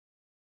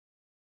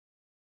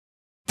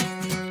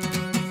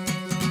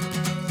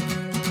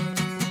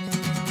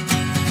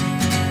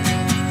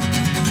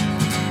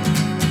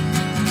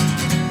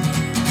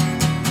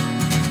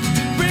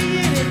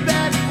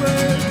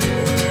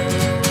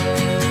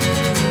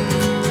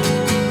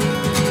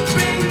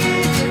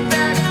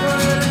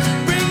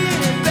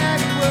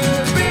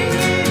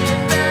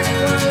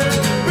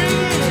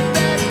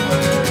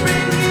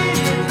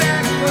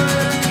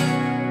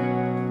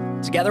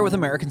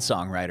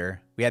Songwriter,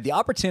 we had the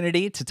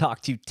opportunity to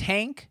talk to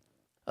Tank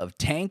of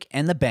Tank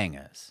and The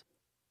Bangas.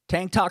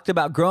 Tank talked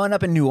about growing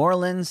up in New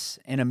Orleans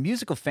in a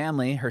musical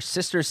family. Her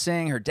sisters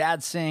sing, her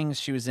dad sings.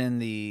 She was in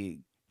the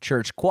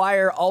church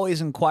choir,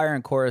 always in choir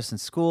and chorus in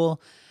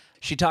school.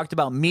 She talked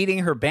about meeting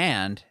her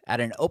band at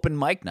an open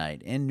mic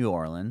night in New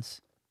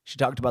Orleans. She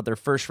talked about their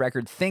first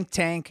record, Think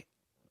Tank,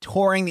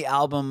 touring the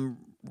album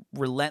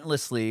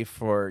relentlessly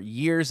for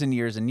years and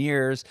years and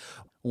years,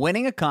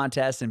 winning a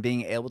contest and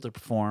being able to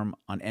perform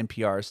on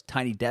NPR's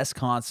Tiny Desk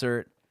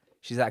concert.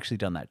 She's actually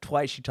done that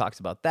twice. She talks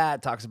about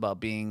that, talks about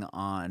being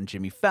on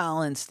Jimmy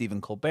Fallon, Stephen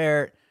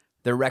Colbert,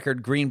 their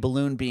record Green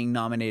Balloon being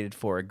nominated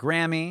for a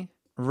Grammy,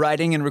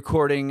 writing and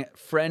recording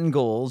Friend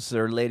Goals,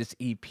 their latest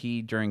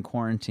EP during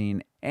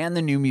quarantine, and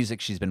the new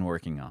music she's been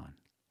working on.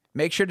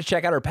 Make sure to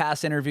check out our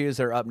past interviews.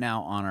 They're up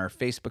now on our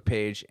Facebook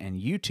page and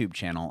YouTube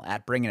channel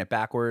at Bringing It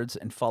Backwards,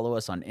 and follow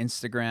us on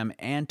Instagram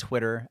and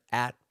Twitter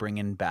at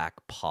Bringing Back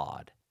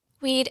Pod.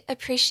 We'd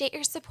appreciate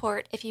your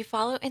support if you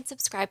follow and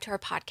subscribe to our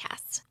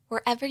podcast,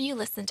 wherever you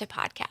listen to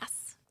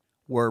podcasts.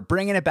 We're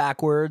Bringing It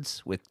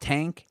Backwards with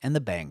Tank and The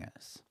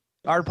Bangas.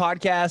 Our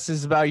podcast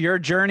is about your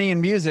journey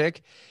in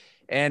music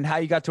and how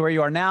you got to where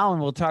you are now,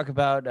 and we'll talk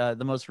about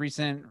the most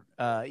recent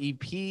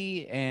EP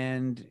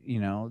and,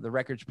 the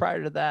records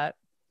prior to that,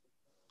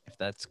 if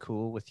that's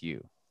cool with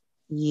you.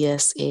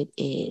 Yes, it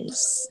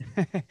is.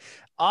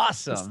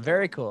 Awesome.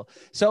 Very cool.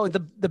 So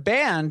the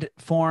band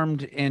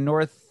formed in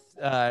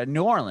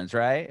New Orleans,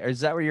 right? Or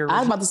is that where you're? I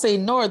was about to say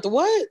North.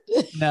 What?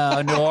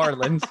 No, New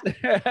Orleans.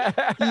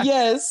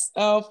 Yes,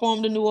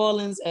 formed in New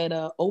Orleans at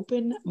an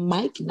open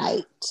mic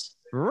night.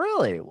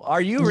 Really?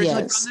 Are you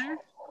originally from there?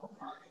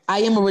 I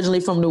am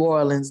originally from New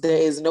Orleans. There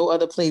is no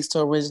other place to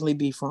originally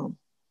be from.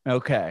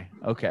 Okay.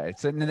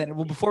 So then,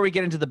 before we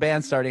get into the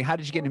band starting, how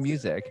did you get into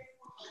music?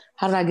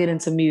 How did I get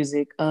into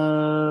music?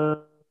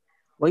 Well,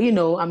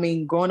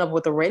 growing up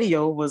with the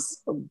radio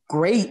was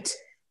great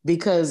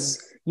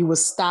because you would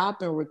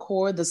stop and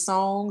record the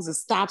songs and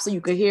stop so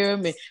you could hear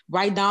them and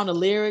write down the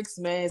lyrics.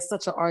 Man, it's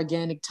such an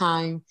organic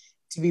time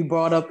to be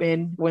brought up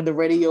in when the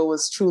radio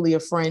was truly a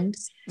friend.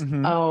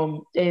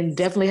 Mm-hmm. And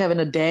definitely having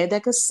a dad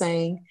that could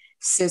sing,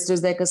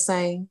 sisters that could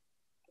sing,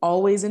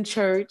 always in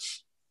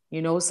church,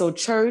 so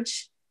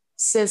church,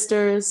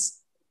 sisters,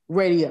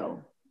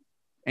 radio.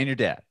 And your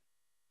dad.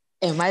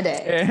 And my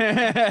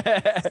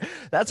dad.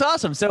 That's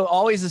awesome. So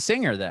always a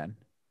singer then?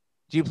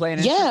 Do you play an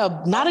instrument?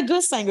 Yeah, not a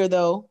good singer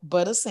though,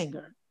 but a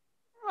singer.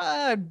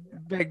 I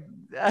think.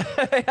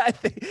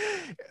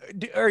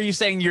 Are you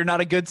saying you're not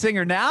a good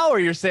singer now, or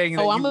you're saying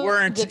that you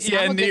weren't?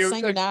 I'm a good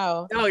singer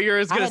now. Oh, you're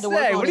just gonna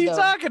say. What are you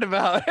talking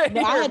about?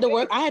 No, I had to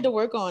work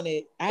on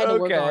it.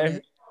 Work on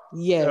it.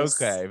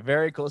 Yes. Okay.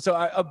 Very cool.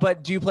 So,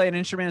 but do you play an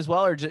instrument as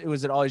well, or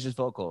was it always just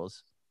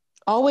vocals?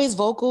 Always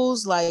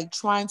vocals, like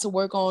trying to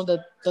work on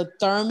the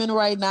theremin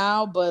right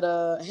now, but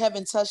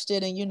haven't touched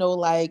it in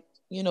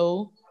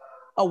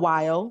a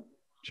while.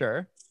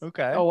 Sure.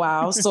 Okay. A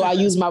while. So I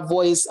use my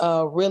voice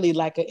really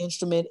like an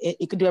instrument.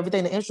 It could do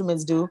everything the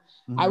instruments do.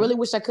 Mm-hmm. I really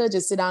wish I could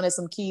just sit down at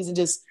some keys and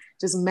just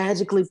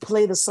magically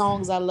play the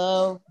songs I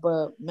love.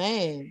 But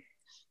man,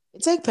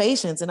 it takes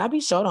patience, and I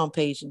be short on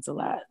patience a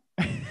lot.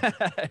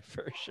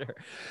 For sure.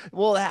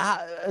 Well,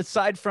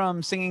 aside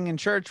from singing in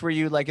church, were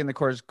you like in the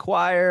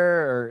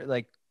choir or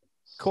like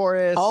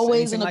chorus?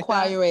 Always in a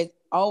choir.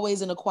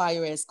 Always in a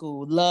choir at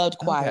school. Loved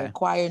choir. Okay.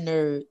 Choir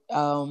nerd.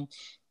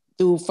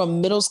 From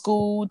middle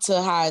school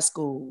to high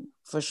school,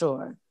 for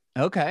sure.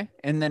 Okay.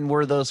 And then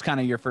were those kind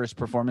of your first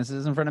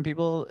performances in front of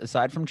people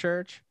aside from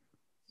church?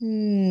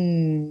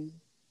 Yeah.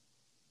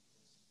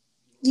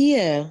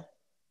 Okay.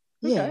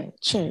 Yeah.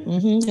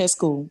 Church. At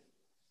school.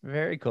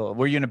 Very cool.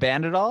 Were you in a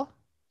band at all?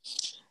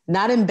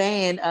 Not in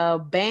band.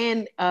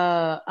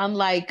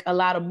 Unlike a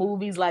lot of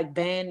movies like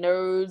Band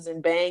Nerds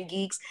and Band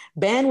Geeks,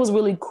 band was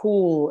really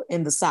cool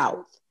in the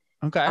South.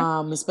 Okay.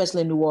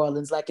 Especially in New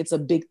Orleans, like it's a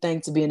big thing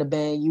to be in a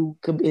band. You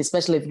could,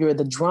 especially if you're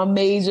the drum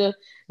major,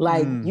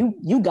 like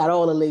you got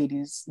all the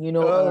ladies.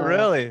 Oh,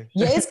 really?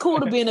 Yeah, it's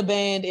cool to be in a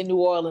band in New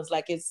Orleans.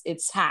 Like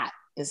it's hot.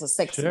 It's a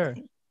sexy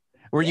thing.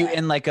 Were you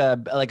in like a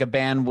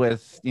band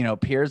with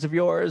peers of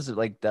yours,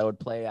 like that would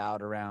play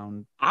out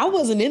around? I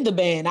wasn't in the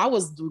band. I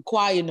was the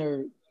choir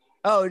nerd.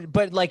 Oh,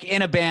 but like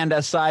in a band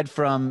aside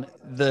from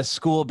the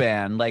school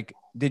band, like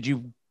did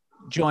you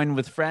join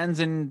with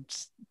friends and?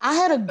 I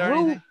had a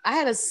group. I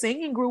had a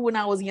singing group when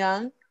I was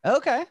young.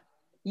 Okay.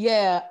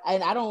 Yeah,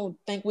 and I don't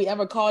think we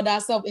ever called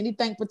ourselves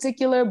anything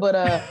particular, but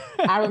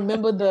I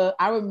remember the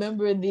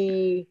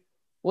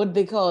what do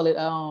they call it?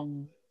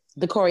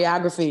 The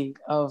choreography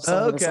of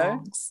some of the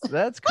songs.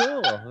 That's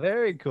cool.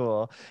 Very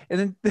cool.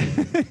 And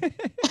then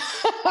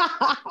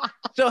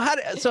So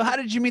how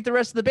did you meet the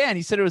rest of the band?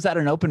 You said it was at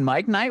an open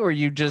mic night. Were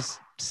you just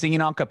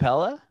singing a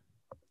cappella?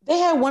 They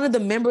had one of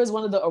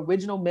the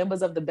original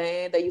members of the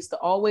band. They used to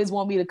always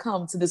want me to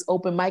come to this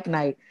open mic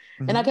night.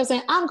 Mm-hmm. And I kept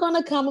saying, I'm going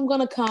to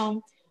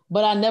come.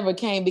 But I never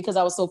came because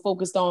I was so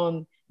focused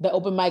on the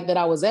open mic that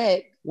I was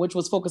at, which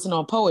was focusing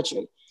on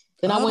poetry.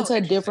 Then I went to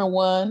a different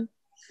one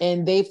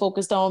and they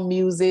focused on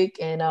music.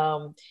 And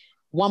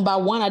one by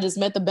one, I just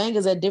met the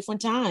Bangas at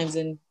different times,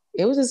 and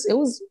it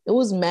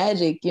was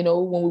magic, when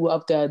we were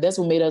up there. That's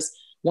what made us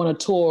want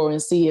to tour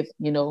and see if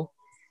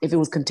if it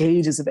was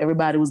contagious, if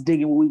everybody was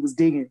digging what we was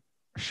digging.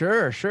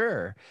 Sure,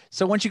 sure.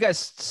 So once you guys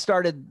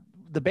started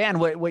the band,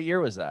 what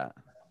year was that?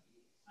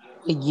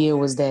 What year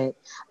was that?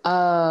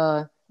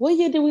 What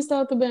year did we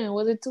start the band?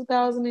 Was it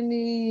 2000 and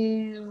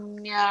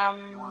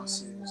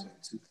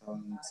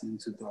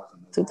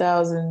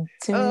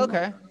 2010? Oh,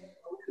 okay.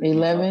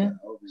 11.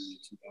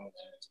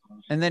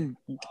 And then,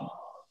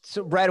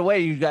 so right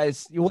away,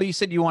 you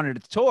said you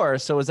wanted to tour.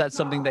 So was that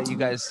something that you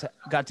guys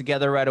got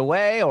together right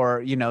away? Or,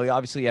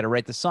 obviously you had to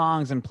write the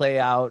songs and play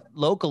out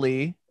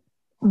locally.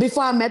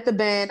 Before I met the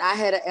band, I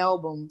had an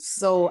album.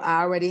 So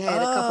I already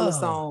had a couple of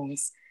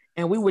songs.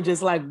 And we were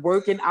just like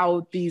working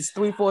out these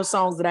 3-4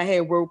 songs that I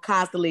had wrote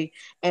constantly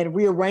and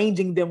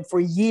rearranging them for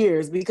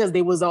years because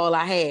they was all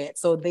I had.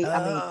 So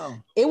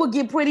it would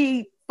get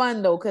pretty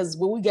fun though, because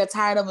when we got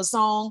tired of a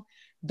song,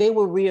 they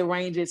would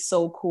rearrange it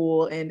so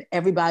cool. And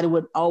everybody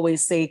would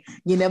always say,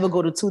 you never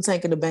go to 2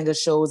 Tank and The Bangas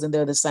shows and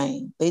they're the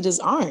same. They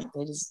just aren't.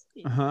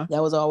 That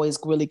was always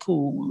really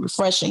cool,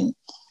 refreshing.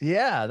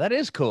 Yeah, that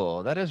is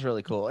cool. That is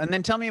really cool. And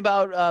then tell me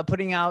about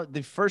putting out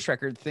the first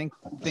record, Think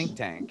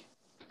Tank.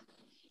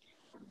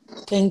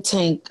 Think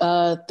Tank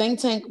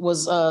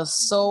was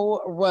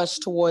so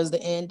rushed towards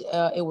the end.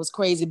 It was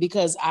crazy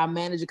because our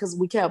manager, because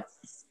we kept,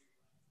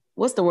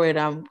 we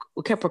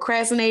kept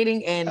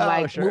procrastinating and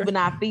moving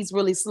our feet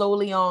really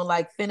slowly on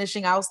like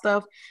finishing out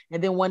stuff.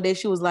 And then one day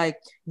she was like,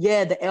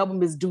 yeah, the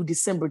album is due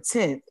December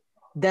 10th.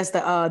 That's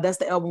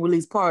the album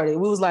release party.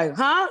 We was like,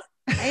 huh?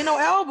 Ain't no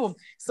album.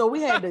 So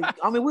we had to,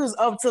 we was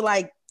up to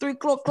like 3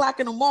 o'clock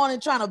in the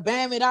morning trying to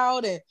bam it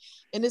out.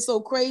 And it's so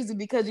crazy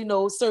because,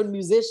 certain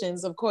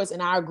musicians, of course, in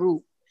our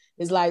group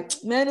is like,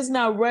 man, it's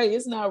not right.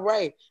 It's not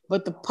right.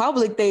 But the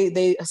public,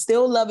 they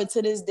still love it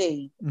to this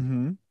day.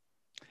 Mm-hmm.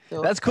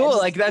 So that's cool.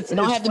 It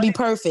don't have to be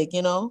perfect,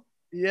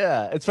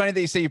 Yeah. It's funny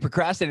that you say you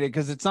procrastinated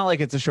because it's not like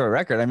it's a short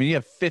record. I mean, you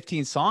have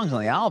 15 songs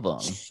on the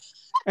album.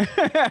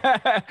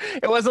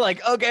 It wasn't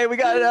like, okay, we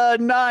got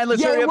 9.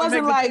 Let's hurry up. It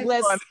wasn't like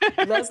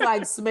let's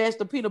like smash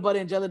the peanut butter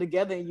and jelly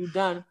together and you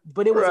done.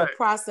 But it was a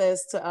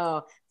process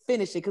to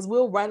finish it because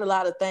we'll write a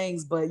lot of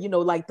things, but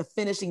like the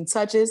finishing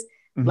touches,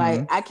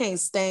 like I can't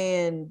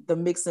stand the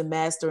mix and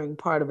mastering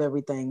part of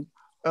everything.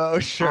 Oh,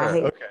 sure.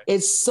 Okay.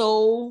 It's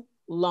so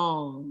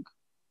long.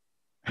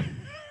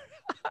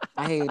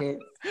 I hate it.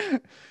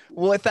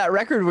 With that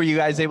record, were you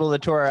guys able to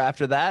tour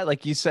after that?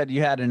 Like you said,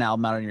 you had an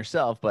album out on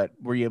yourself, but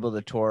were you able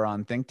to tour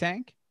on Think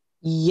Tank?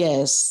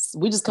 Yes.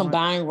 We just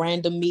combined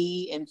Random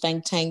Me and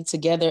Think Tank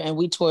together and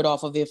we toured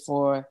off of it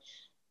for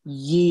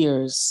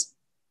years.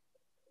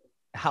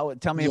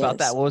 Tell me about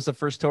that. What was the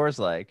first tours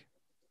like?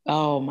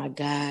 Oh my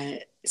God.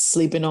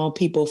 Sleeping on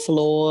people's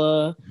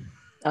floor.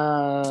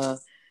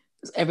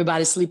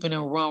 Everybody sleeping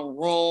in one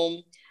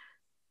room.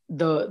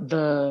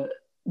 The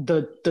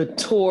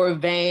tour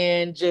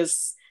van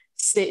just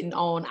sitting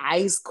on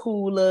ice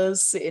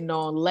coolers, sitting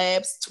on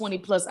laps,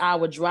 20+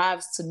 hour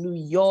drives to New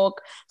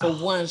York for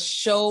one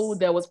show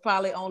that was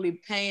probably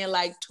only paying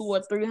like $200 or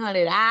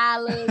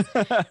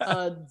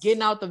 $300.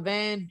 Getting out the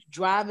van,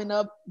 driving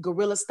up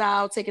guerrilla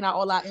style, taking out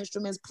all our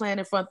instruments, playing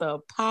in front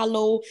of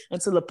Apollo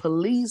until the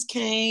police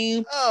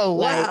came. Oh,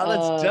 wow,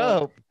 that's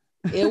dope.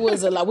 It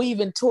was a lot. We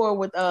even toured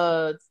with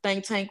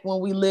Think Tank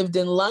when we lived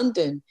in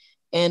London.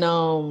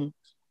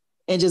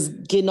 And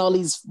just getting all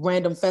these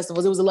random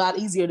festivals. It was a lot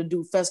easier to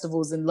do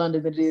festivals in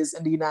London than it is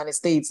in the United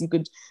States.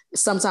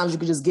 Sometimes you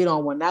could just get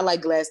on one. Not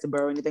like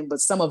Glastonbury or anything, but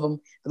some of them,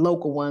 the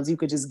local ones, you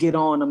could just get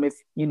on them if,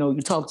 you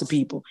talk to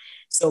people.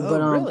 So,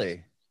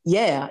 really?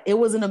 Yeah, it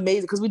was an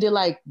amazing, because we did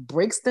like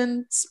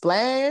Brixton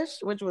Splash,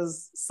 which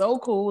was so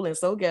cool and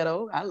so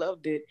ghetto. I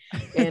loved it.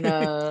 And,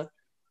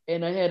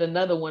 and I had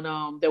another one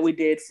that we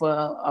did for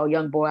a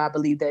young boy, I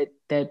believe,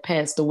 that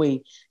passed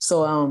away.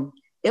 So,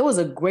 it was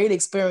a great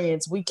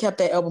experience. We kept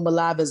that album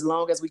alive as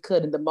long as we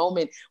could. And the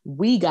moment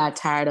we got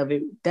tired of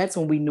it, that's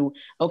when we knew,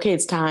 okay,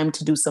 it's time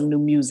to do some new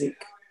music.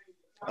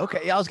 Okay.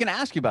 Yeah, I was going to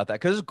ask you about that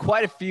because there's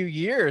quite a few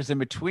years in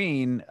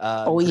between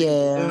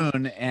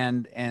Moon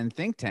and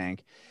Think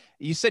Tank.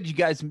 You said you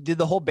guys, did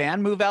the whole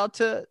band move out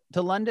to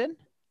London?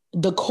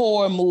 The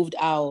core moved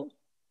out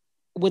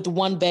with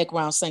one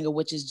background singer,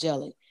 which is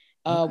Jelly.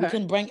 We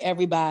couldn't bring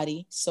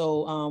everybody.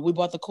 So we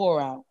brought the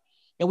core out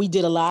and we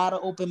did a lot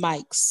of open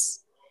mics.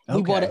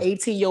 We bought an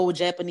 18-year-old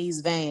Japanese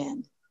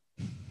van.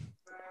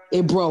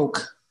 It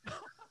broke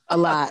a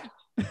lot.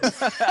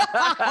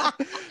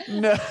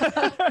 No,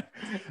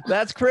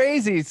 that's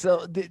crazy.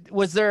 So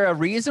was there a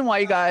reason why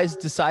you guys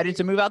decided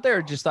to move out there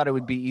or just thought it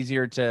would be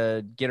easier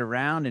to get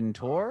around and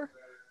tour?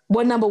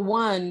 Well, number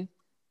one,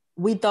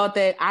 we thought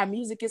that our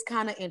music is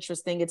kind of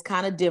interesting. It's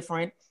kind of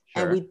different.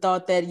 Sure. And we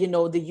thought that,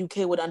 the UK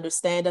would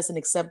understand us and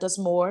accept us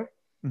more.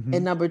 Mm-hmm.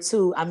 And number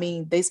two,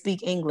 they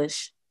speak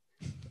English.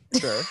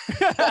 Sure.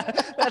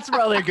 That's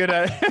probably a good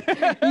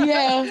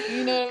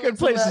good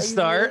place to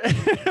start.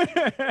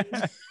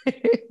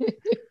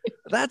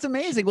 That's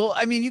amazing. Well,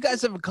 I mean, you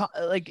guys have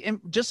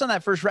just on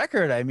that first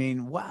record. I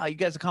mean, wow, you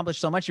guys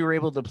accomplished so much. You were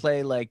able to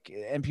play like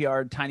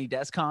NPR Tiny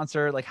Desk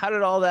concert. Like, how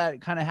did all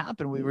that kind of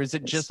happen? Was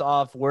it just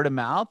off word of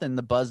mouth and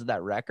the buzz of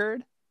that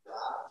record?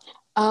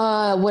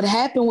 What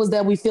happened was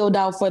that we filled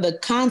out for the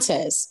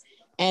contest,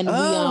 and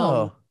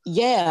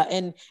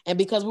and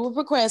because we were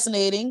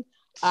procrastinating,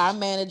 our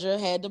manager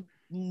had to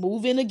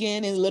move in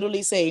again and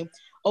literally say,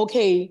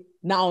 okay,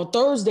 now on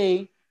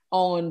Thursday,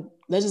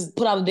 let's just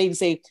put out a date and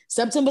say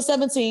September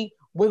 17th,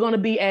 we're going to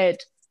be at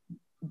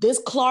this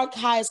Clark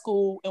High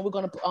School and we're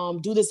going to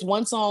do this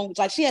one song.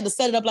 Like, she had to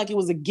set it up like it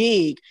was a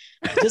gig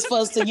just for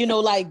us to,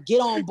 like get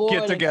on board,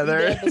 get together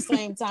and at the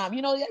same time,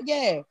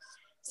 yeah.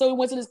 So we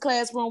went to this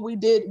classroom. We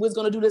was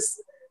going to do this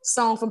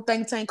song from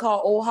Think Tank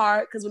called Old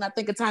Heart. Because when I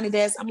think of Tiny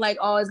Desk, I'm like,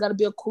 oh, it's got to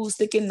be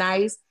acoustic and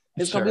nice.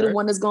 It's going to be the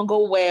one that's going to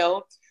go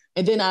well.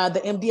 And then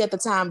the MD at the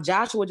time,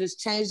 Joshua, just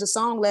changed the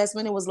song last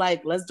minute, was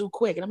like, let's do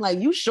quick. And I'm like,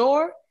 you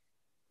sure?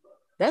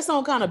 That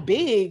song kind of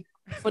big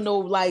for no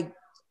like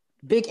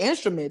big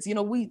instruments.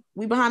 We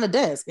behind the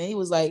desk. And he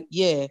was like,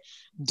 yeah,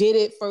 did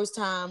it first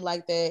time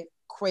like that.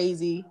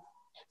 Crazy.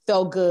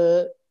 Felt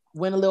good.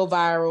 Went a little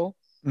viral.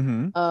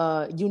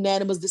 Mm-hmm.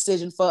 Unanimous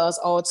decision for us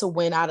all to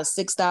win out of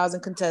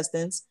 6,000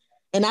 contestants.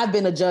 And I've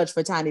been a judge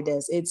for Tiny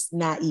Desk. It's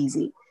not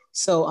easy.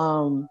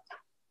 So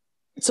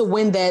to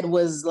win that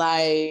was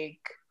like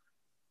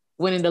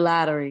winning the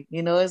lottery.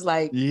 It's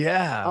like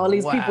all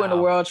these people in the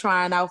world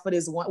trying out for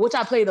this one, which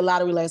I played the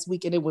lottery last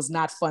week and it was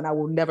not fun. I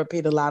will never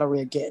pay the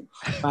lottery again,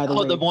 by the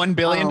way. The $1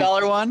 billion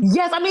one?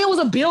 Yes, I mean, it was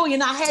 $1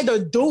 billion. I had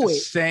to do it.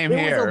 Same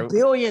here. It was $1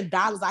 billion.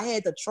 I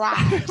had to try.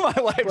 My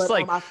wife's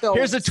like,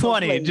 here's a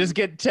 20. Played. Just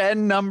get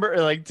 10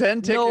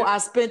 tickets. No,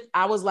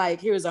 I was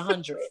like, here's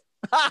 100.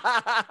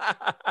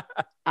 I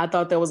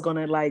thought that was going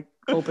to like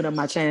open up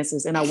my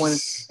chances. And I won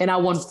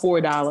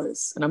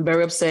 $4. And I'm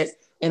very upset.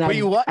 And at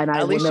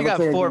least you got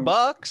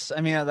 $4.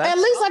 I mean, at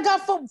least I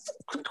got $4.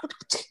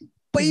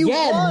 But you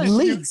won. At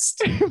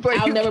least. But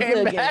I'll you never came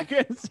play back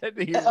again. and said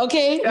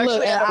okay,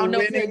 look, I'll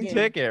never play again.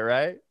 Ticket,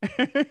 right?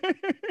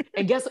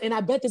 And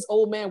I bet this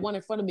old man won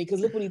in front of me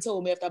because look what he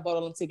told me after I bought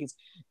all them tickets.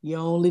 You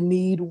only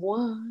need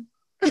one.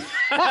 Did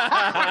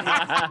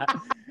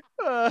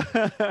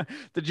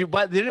you?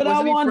 But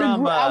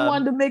I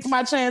wanted to make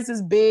my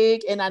chances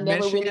big, and I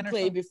never really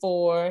played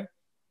before.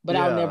 But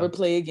I'll never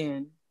play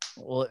again.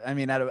 Well, I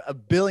mean, out of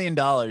 $1 billion,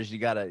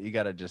 you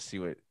gotta just see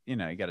what you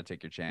gotta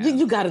take your chance.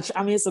 You gotta.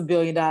 I mean, it's $1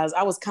 billion.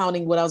 I was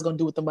counting what I was gonna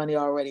do with the money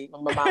already.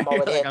 My mom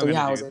already had 3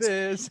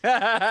 houses.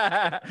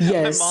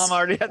 Yes, my mom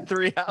already had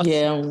 3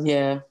 houses.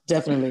 Yeah,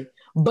 definitely.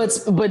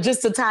 But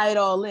just to tie it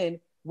all in,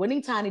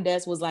 winning Tiny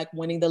Desk was like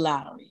winning the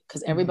lottery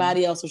because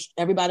everybody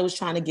was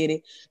trying to get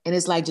it, and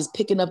it's like just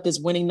picking up this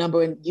winning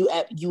number, and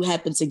you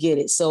happen to get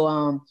it.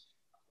 So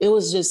it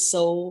was just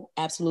so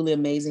absolutely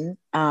amazing.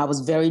 I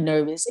was very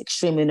nervous,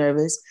 extremely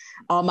nervous.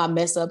 All my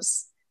mess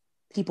ups,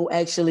 people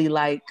actually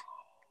like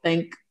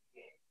think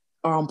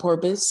are on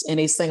purpose and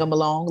they sing them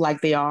along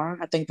like they are.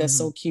 I think that's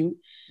so cute.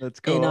 That's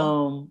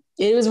cool. And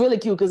it was really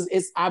cute because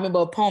I remember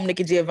a poem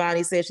Nikki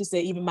Giovanni said. She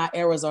said, even my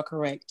errors are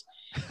correct.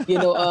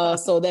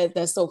 So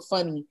that's so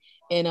funny.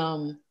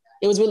 And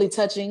it was really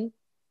touching.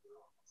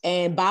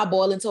 And Bob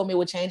Boylan told me it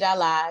would change our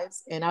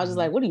lives. And I was just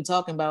like, what are you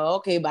talking about?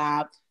 Okay,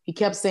 Bob. He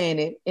kept saying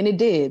it, and it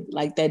did.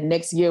 Like that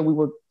next year, we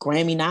were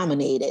Grammy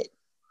nominated.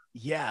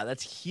 Yeah,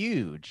 that's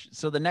huge.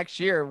 So the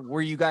next year,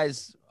 were you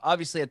guys,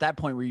 obviously at that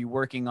point, were you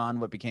working on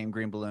what became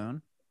Green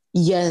Balloon?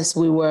 Yes,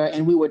 we were.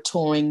 And we were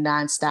touring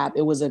nonstop.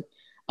 It was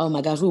oh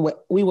my gosh,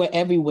 we were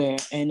everywhere.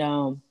 And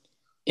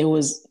it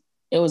was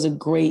a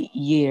great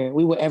year.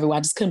 We were everywhere.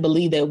 I just couldn't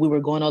believe that we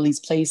were going all these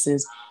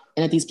places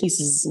and that these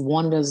places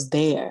wanted us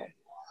there.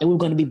 And we were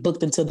going to be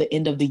booked until the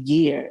end of the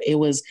year.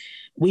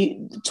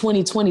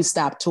 2020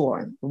 stopped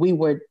touring. We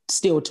were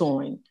still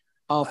touring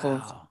off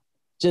of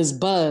just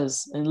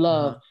buzz and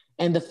love.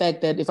 And the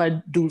fact that, if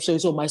I do say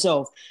so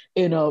myself,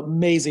 an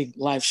amazing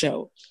live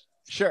show.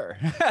 Sure.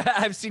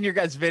 I've seen your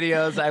guys'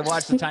 videos. I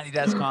watched the Tiny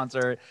Desk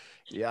concert.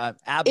 Yeah,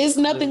 absolutely. It's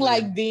nothing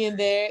like being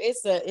there.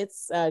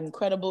 It's an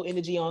incredible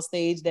energy on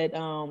stage that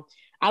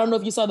I don't know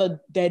if you saw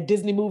that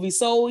Disney movie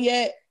Soul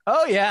yet.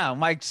 Oh yeah,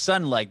 my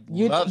son loves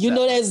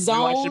that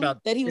zone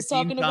that he was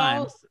talking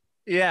about.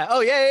 Yeah.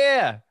 Oh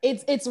yeah.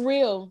 It's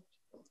real.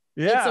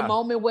 Yeah. It's a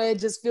moment where it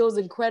just feels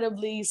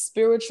incredibly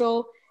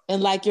spiritual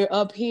and like you're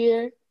up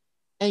here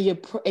and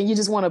you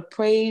just want to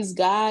praise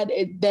God.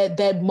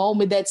 That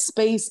moment, that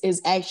space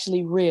is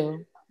actually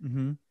real.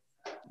 Mm-hmm.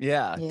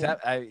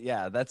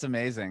 Yeah, that's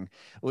amazing.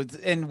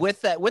 And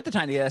with the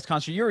Tiny Desk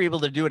concert, you were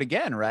able to do it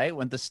again, right?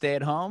 Went to stay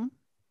at home.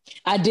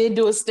 I did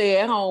do a stay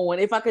at home one.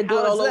 If I could do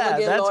it all over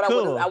again, that's Lord,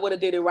 cool. I would have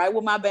did it right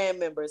with my band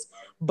members.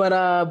 But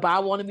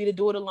Bob wanted me to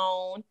do it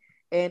alone,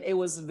 and it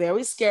was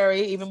very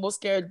scary, even more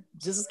scared,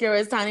 just as scary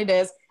as Tiny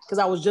Desk, because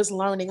I was just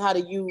learning how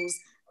to use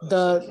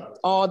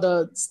all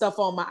the stuff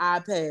on my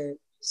iPad.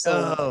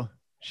 So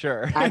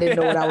sure. I didn't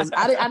know what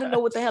I didn't know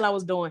what the hell I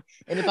was doing.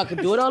 And if I could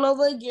do it all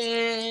over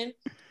again,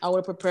 I would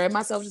have prepared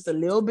myself just a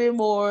little bit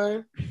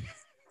more.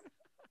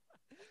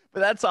 But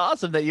that's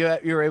awesome that you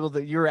were able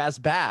to, you were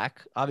asked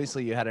back.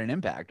 Obviously you had an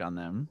impact on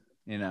them,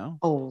 you know?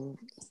 Oh,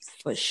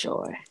 for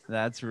sure.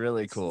 That's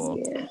really cool.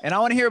 Yeah. And I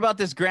want to hear about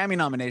this Grammy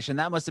nomination.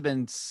 That must have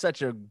been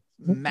such a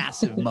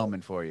massive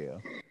moment for you.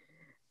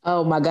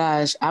 Oh my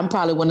gosh. I'm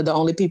probably one of the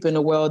only people in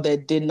the world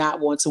that did not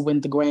want to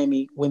win the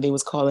Grammy when they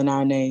was calling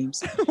our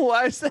names.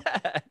 Why is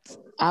that?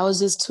 I was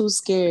just too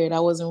scared. I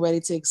wasn't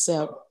ready to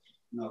accept.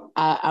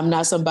 I'm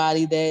not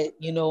somebody that,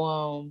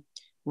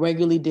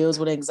 regularly deals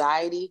with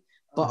anxiety,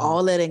 but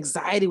all that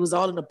anxiety was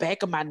all in the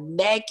back of my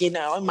neck and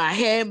in my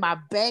head, my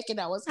back, and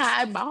I was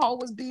high. My heart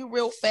was beating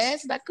real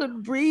fast and I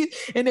couldn't breathe.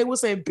 And they were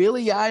saying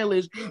Billie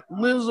Eilish,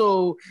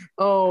 Lizzo,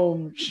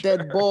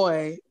 that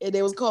boy, and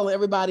they was calling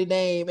everybody's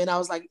name. And I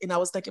was like, and I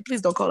was thinking, please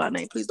don't call our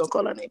name. Please don't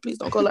call our name. Please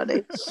don't call our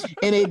name.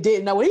 And they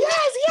didn't. I went,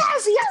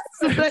 yes.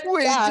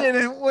 We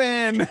didn't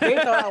win. They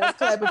thought I was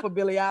clapping for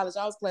Billie Eilish.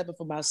 I was clapping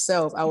for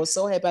myself. I was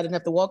so happy I didn't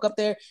have to walk up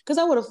there because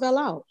I would have fell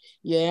out.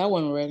 Yeah, I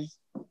wasn't ready.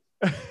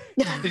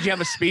 Did you have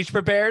a speech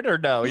prepared or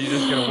no? You're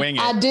just gonna wing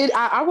it? I did.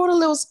 I wrote a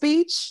little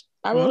speech.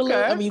 I wrote a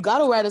little. Okay. You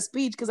gotta write a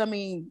speech because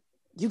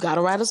you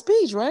gotta write a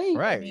speech, right?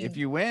 Right. If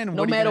you win,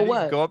 no matter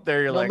what, go up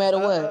there. You're like, no matter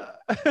what.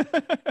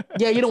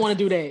 Yeah, you don't want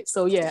to do that.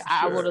 So yeah,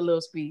 I wrote a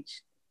little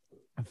speech.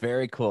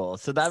 Very cool.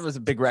 So that was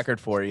a big record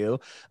for you.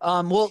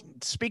 Well,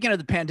 speaking of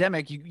the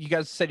pandemic, you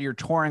guys said you're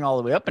touring all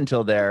the way up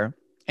until there,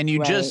 and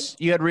you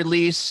had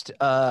released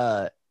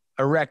a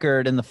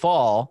record in the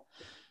fall.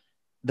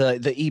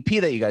 The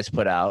EP that you guys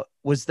put out,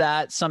 was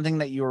that something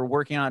that you were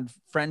working on,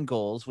 Friend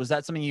Goals? Was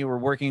that something you were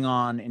working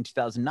on in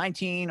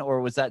 2019,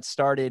 or was that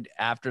started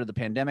after the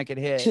pandemic had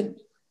hit?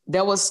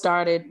 That was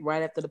started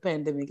right after the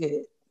pandemic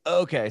hit.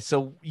 Okay,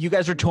 so you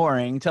guys were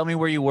touring. Tell me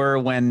where you were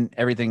when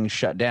everything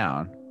shut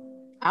down.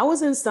 I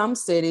was in some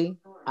city.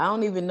 I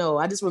don't even know.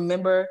 I just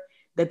remember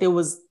that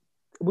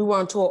we were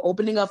on tour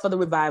opening up for the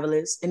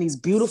Revivalists in these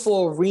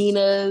beautiful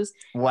arenas.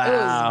 Wow. It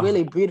was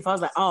really beautiful. I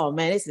was like, oh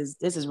man, this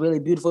is really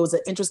beautiful. It was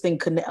an interesting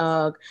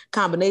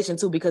combination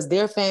too, because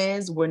their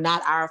fans were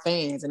not our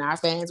fans and our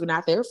fans were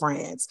not their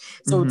friends.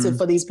 So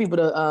for these people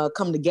to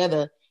come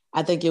together,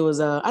 I think it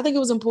was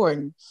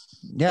important.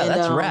 Yeah,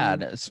 that's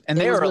rad. And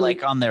they were really,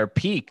 like on their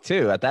peak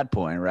too at that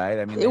point, right?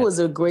 I mean, it was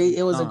a great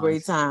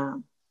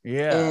time.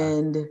 Yeah.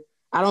 And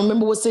I don't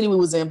remember what city we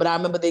was in, but I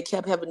remember they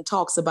kept having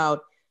talks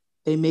about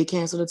they may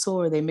cancel the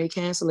tour. They may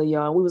cancel it,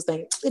 y'all. We was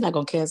thinking, they're not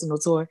going to cancel no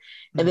tour.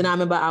 And then I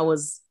remember I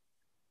was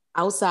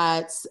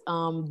outside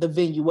the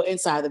venue,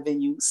 inside the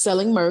venue,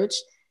 selling merch.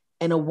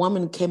 And a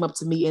woman came up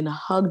to me and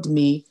hugged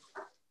me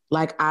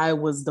like I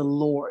was the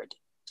Lord.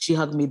 She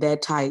hugged me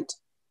that tight.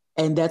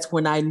 And that's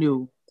when I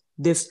knew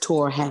this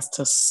tour has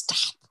to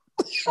stop.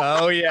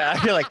 Oh, yeah.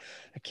 You're like,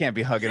 I can't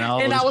be hugging all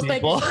and those I was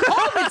people. thinking,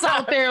 oh, it's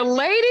out there,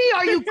 lady.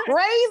 Are you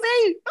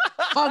crazy?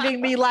 Hugging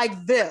me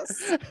like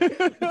this. Other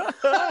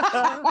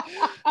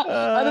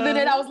than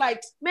that, I was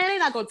like, man, they're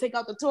not going to take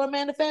out the tour,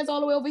 man. The fans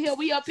all the way over here.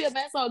 We up here,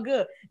 man. It's all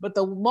good. But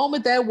the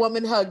moment that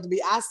woman hugged me,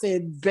 I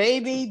said,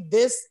 baby,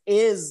 this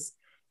is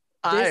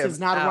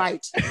not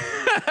right.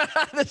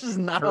 This is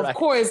not right. Of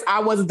course,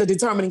 I wasn't the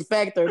determining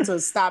factor to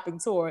stopping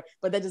tour,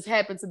 but that just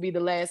happened to be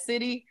the last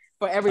city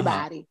for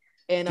everybody.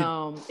 And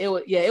it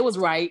was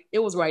right. It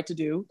was right to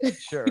do.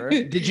 Sure.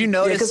 Did you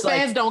notice? Because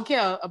fans don't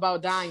care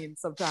about dying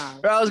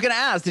sometimes. I was gonna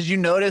ask. Did you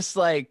notice?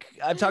 Like,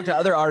 I've talked to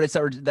other artists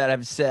that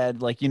have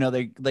said, like,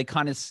 they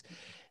kind of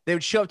they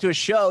would show up to a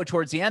show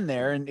towards the end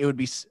there, and it would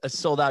be a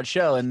sold out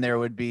show, and there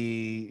would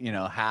be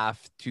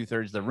half,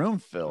 2/3 of the room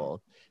filled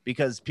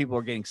because people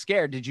were getting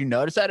scared. Did you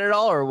notice that at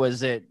all, or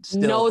was it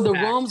still? No, the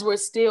rooms were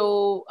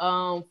still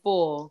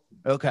full.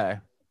 Okay.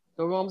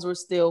 The rooms were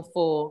still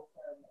full.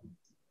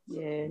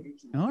 Yeah.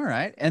 All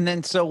right. And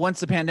then, so once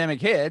the pandemic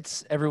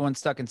hits, everyone's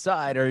stuck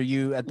inside. Are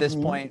you at this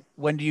point,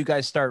 when do you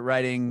guys start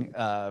writing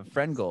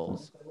Friend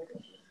Goals?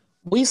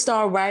 We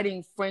start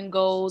writing Friend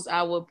Goals,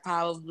 I would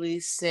probably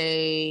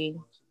say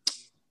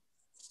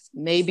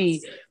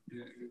maybe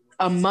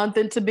a month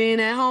into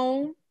being at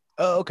home.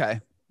 Oh, okay.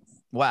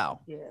 Wow.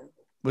 Yeah.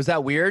 Was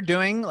that weird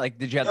doing? Like,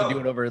 did you have to do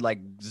it over like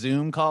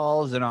Zoom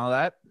calls and all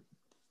that?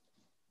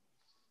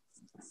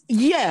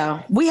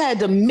 Yeah, we had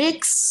to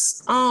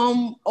mix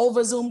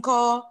over Zoom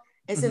call.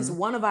 And since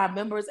one of our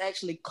members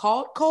actually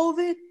caught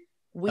COVID,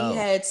 we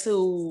had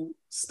to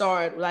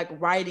start like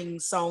writing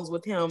songs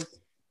with him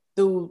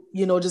through,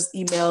 just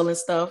email and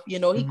stuff. He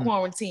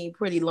quarantined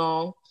pretty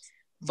long,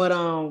 but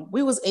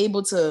we was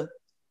able to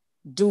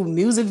do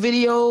music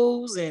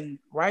videos and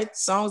write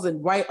songs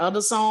and write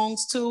other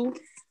songs too,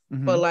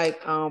 for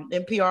like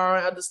NPR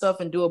and other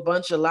stuff, and do a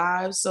bunch of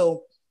lives.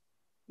 So,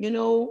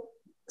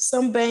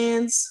 some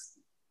bands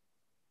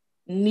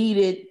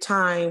needed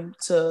time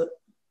to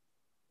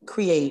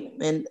create,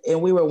 and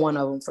we were one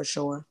of them for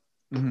sure.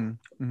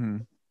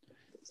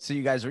 So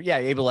you guys were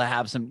able to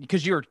have some,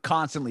 because you were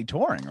constantly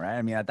touring, right?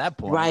 I mean, at that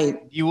point,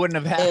 right, you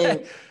wouldn't have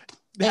had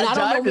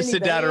time to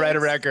sit down and write a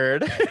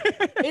record.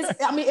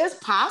 It's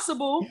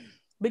possible,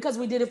 because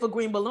we did it for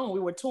Green Balloon. We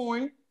were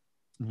touring.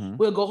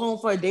 We'll go home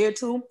for a day or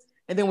two,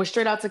 and then we're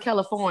straight out to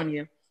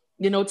California.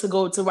 to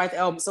go to write the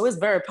album. So it's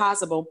very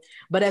possible.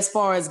 But as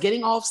far as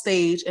getting off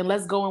stage and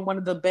let's go in one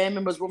of the band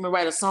members' room and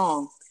write a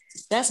song,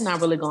 that's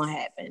not really going to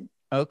happen.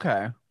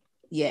 Okay.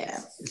 Yeah.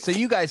 So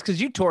you guys, because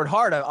you toured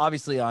hard,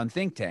 obviously on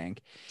Think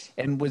Tank,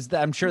 and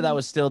I'm sure that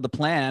was still the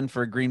plan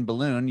for Green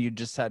Balloon. You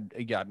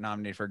got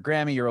nominated for a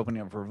Grammy. You're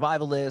opening up for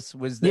Revivalists.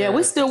 Was there?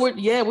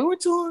 Yeah, we were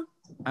touring.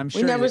 I'm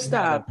sure we never you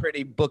stopped. had a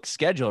pretty booked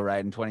schedule,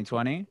 right, in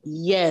 2020?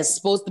 Yes,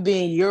 supposed to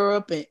be in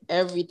Europe and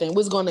everything.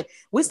 We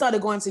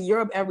started going to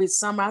Europe every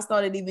summer. I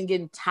started even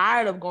getting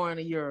tired of going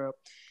to Europe.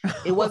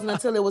 It wasn't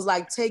until it was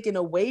like taken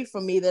away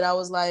from me that I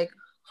was like,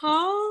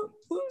 huh?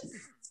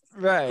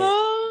 Right.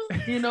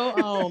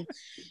 Huh?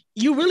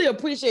 You really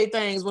appreciate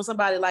things when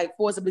somebody like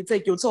forcibly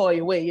take your toy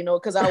away,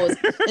 because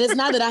it's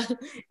not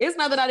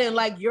that I didn't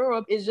like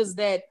Europe. It's just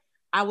that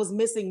I was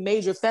missing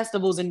major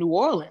festivals in New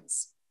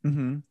Orleans.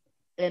 Mm-hmm.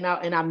 And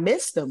I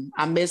missed them.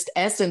 I missed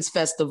Essence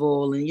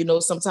Festival,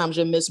 and sometimes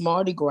you miss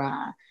Mardi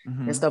Gras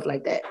and stuff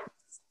like that.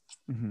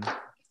 Mm-hmm.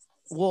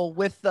 Well,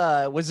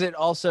 was it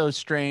also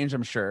strange?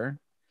 I'm sure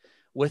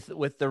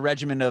with the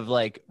regimen of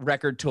like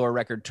record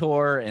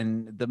tour,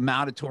 and the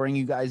amount of touring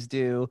you guys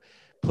do,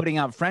 putting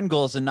out friend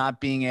goals and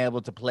not being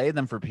able to play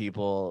them for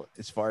people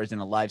as far as in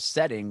a live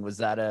setting.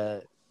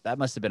 That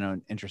must have been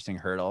an interesting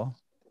hurdle.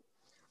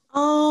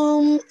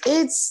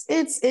 It's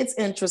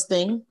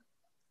interesting.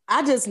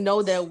 I just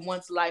know that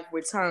once life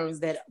returns,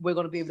 that we're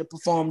going to be able to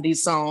perform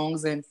these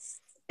songs, and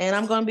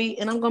I'm going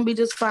to be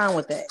just fine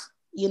with that.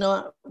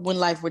 When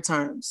life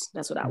returns,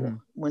 that's what I want.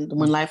 When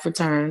life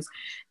returns,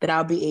 that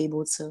I'll be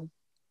able to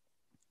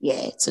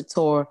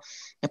tour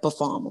and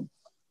perform them.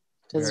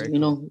 Because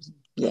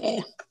yeah.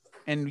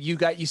 And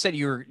you said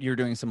you're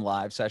doing some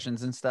live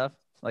sessions and stuff,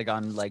 like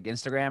on like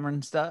Instagram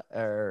and stuff,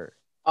 or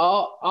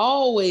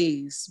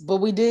always. But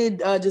we did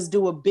just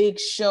do a big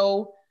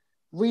show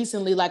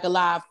recently, like a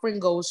live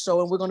Fringo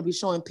show, and we're going to be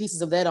showing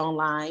pieces of that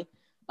online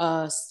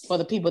for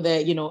the people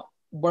that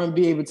weren't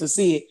be able to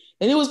see it,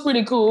 and it was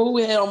pretty cool.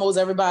 We had almost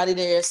everybody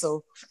there,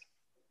 so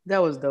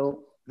that was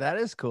dope. That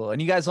is cool.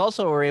 And you guys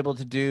also were able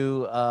to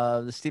do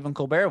the Stephen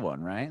Colbert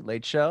one, right?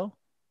 Late Show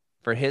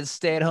for his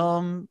play at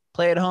home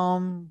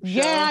show.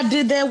 Yeah, I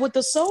did that with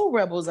the Soul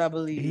Rebels, I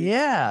believe.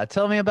 Yeah,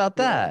 tell me about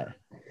that.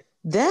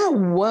 That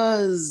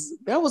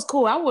was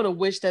cool. I would have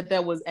wished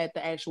that was at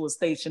the actual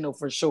station, though,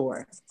 for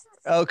sure.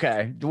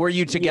 Okay. Were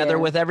you together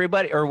with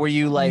everybody, or were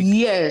you like?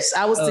 Yes,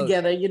 I was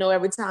together.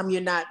 Every time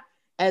you're not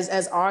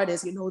as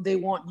artists, they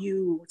want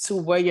you to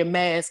wear your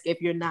mask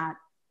if you're not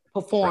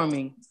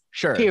performing. Right.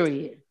 Sure.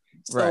 Period.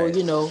 So,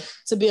 right.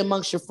 To be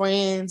amongst your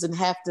friends and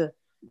have to,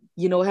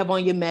 have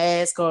on your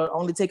mask or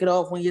only take it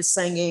off when you're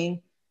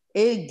singing,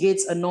 it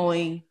gets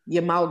annoying.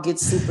 Your mouth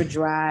gets super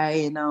dry,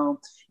 and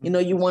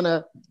you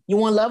wanna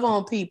love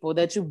on people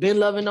that you've been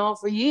loving on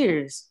for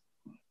years.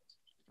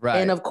 Right.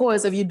 And of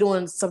course, if you're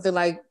doing something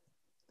like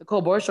the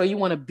Colbert Show, you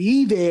want to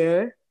be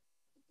there.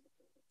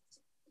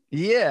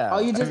 Yeah.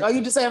 Are you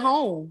just at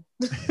home?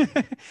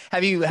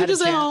 Have you had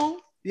just a chance? At home?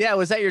 Yeah.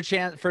 Was that your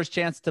first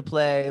chance to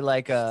play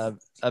like a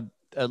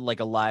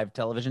live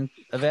television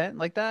event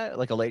like that,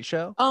 like a late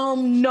show?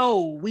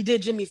 No, we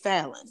did Jimmy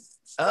Fallon.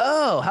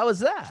 Oh, how was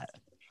that?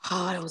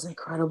 Oh, that was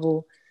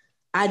incredible.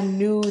 I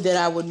knew that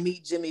I would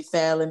meet Jimmy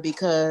Fallon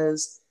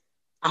because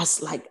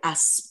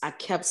I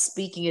kept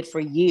speaking it for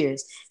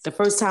years. The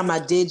first time I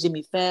did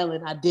Jimmy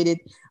Fallon, I did it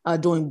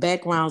doing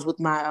backgrounds with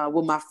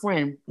my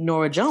friend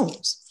Nora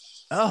Jones.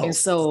 Oh, and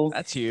so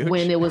that's huge.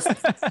 When it was,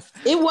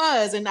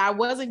 and I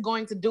wasn't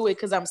going to do it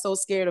because I'm so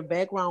scared of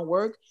background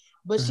work.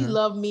 But she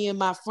loved me and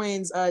my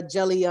friends,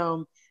 Jelly,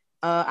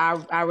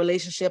 our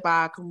relationship,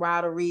 our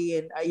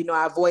camaraderie, and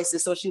our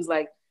voices. So she was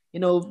like,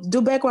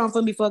 do background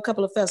for me for a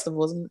couple of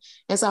festivals.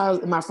 And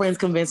so my friends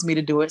convinced me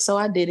to do it. So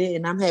I did it,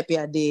 and I'm happy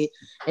I did.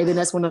 And then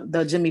that's when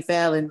the Jimmy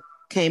Fallon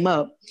came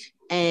up.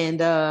 And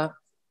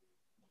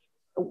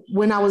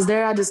when I was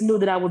there, I just knew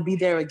that I would be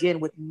there again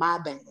with my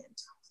band.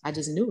 I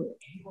just knew it.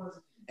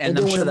 And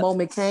then when the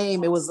moment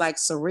came, it was like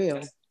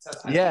surreal.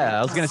 Yeah,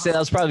 I was going to say that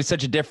was probably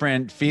such a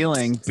different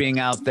feeling being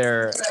out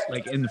there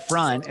like in the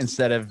front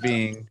instead of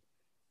being,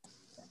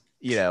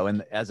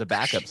 as a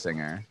backup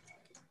singer.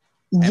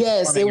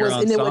 Yes, it was.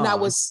 And then when I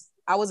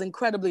was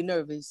incredibly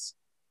nervous.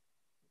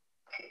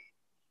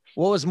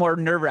 What was more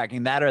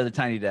nerve-wracking, that or the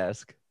tiny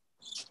desk?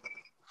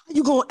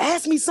 You gonna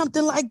ask me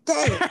something like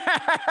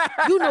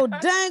that? You know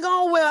dang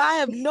on well I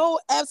have no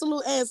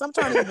absolute answer. I'm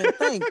trying to even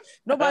think.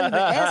 Nobody even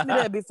asked me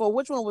that before.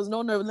 Which one was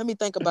no nerve? Let me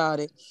think about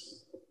it.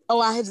 Oh,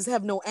 I just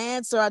have no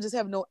answer. I just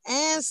have no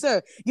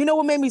answer. You know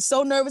what made me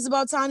so nervous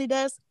about Tiny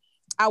Desk?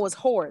 I was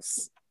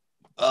hoarse.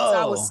 Oh. So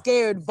I was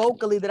scared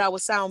vocally that I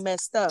would sound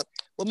messed up.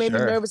 What made me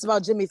nervous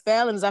about Jimmy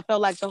Fallon is I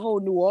felt like the whole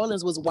New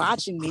Orleans was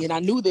watching me, and I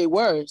knew they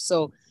were.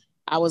 So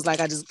I was like,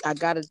 I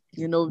gotta,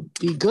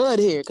 be good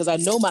here because I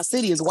know my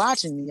city is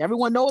watching me.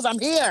 Everyone knows I'm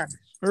here.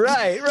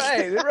 Right.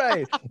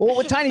 Well,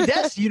 with Tiny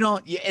Desk,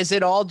 is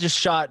it all just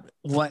shot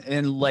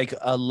in like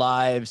a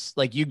live,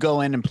 like you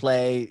go in and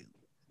play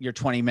your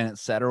 20-minute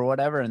set or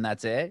whatever, and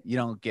that's it? You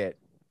don't get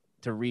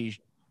to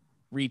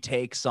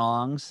retake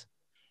songs?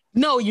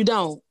 No, you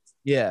don't.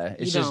 Yeah,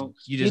 it's just don't.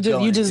 you just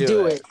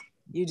do it.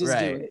 You just do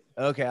right. it.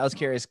 Okay, I was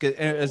curious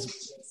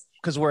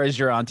because whereas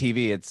you're on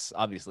TV, it's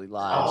obviously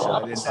live, so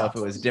I didn't know if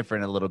it was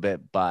different a little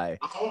bit by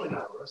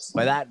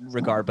that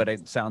regard. But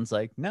it sounds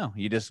like no,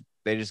 they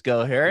just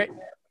go here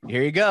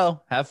you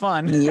go, have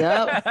fun.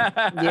 Yep.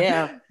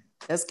 Yeah,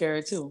 that's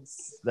scary too.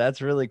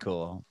 That's really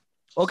cool.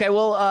 Okay,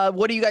 well,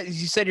 what do you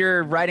guys? You said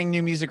you're writing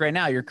new music right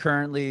now. You're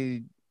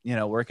currently,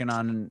 working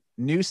on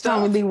new stuff.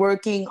 Currently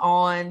working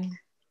on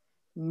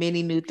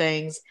many new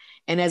things,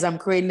 and as I'm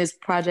creating this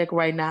project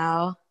right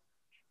now,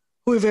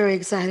 we're very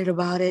excited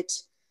about it.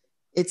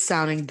 It's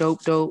sounding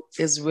dope.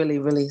 It's really,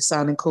 really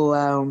sounding cool.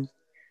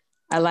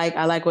 I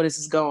like where this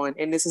is going,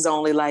 and this is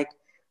only like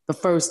the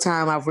first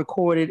time I've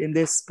recorded in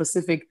this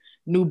specific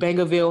new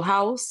Bangerville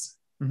house,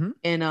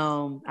 and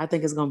I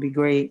think it's gonna be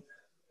great.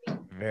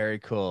 Very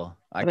cool.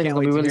 I think it's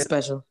gonna be really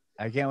special.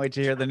 I can't wait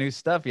to hear the new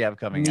stuff you have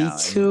coming out.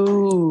 Me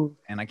too.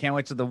 And I can't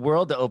wait for the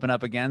world to open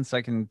up again so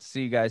I can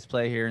see you guys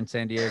play here in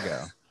San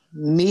Diego.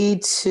 Me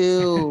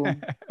too.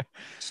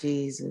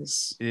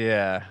 Jesus.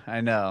 Yeah,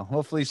 I know.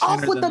 Hopefully sooner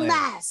off with than the later.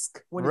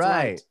 mask. When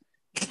Right.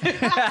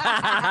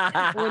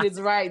 When it's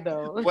right,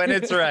 though. When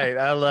it's right.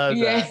 I love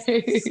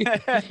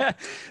that.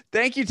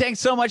 Thank you, Tank,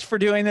 so much for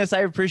doing this.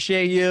 I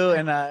appreciate you.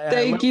 And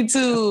thank you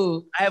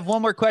too. I have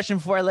one more question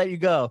before I let you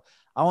go.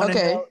 I want to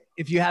know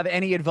if you have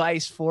any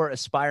advice for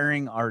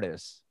aspiring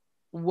artists.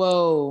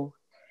 Whoa.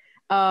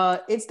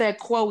 It's that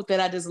quote that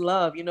I just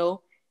love,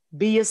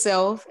 be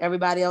yourself.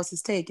 Everybody else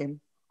is taken.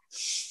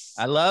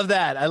 I love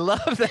that. I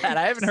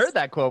haven't heard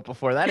that quote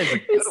before. That is a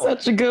good one.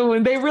 Such a good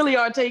one. They really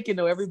are taken,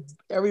 though.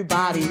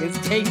 Everybody is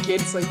taken,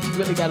 so you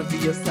really got to be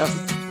yourself.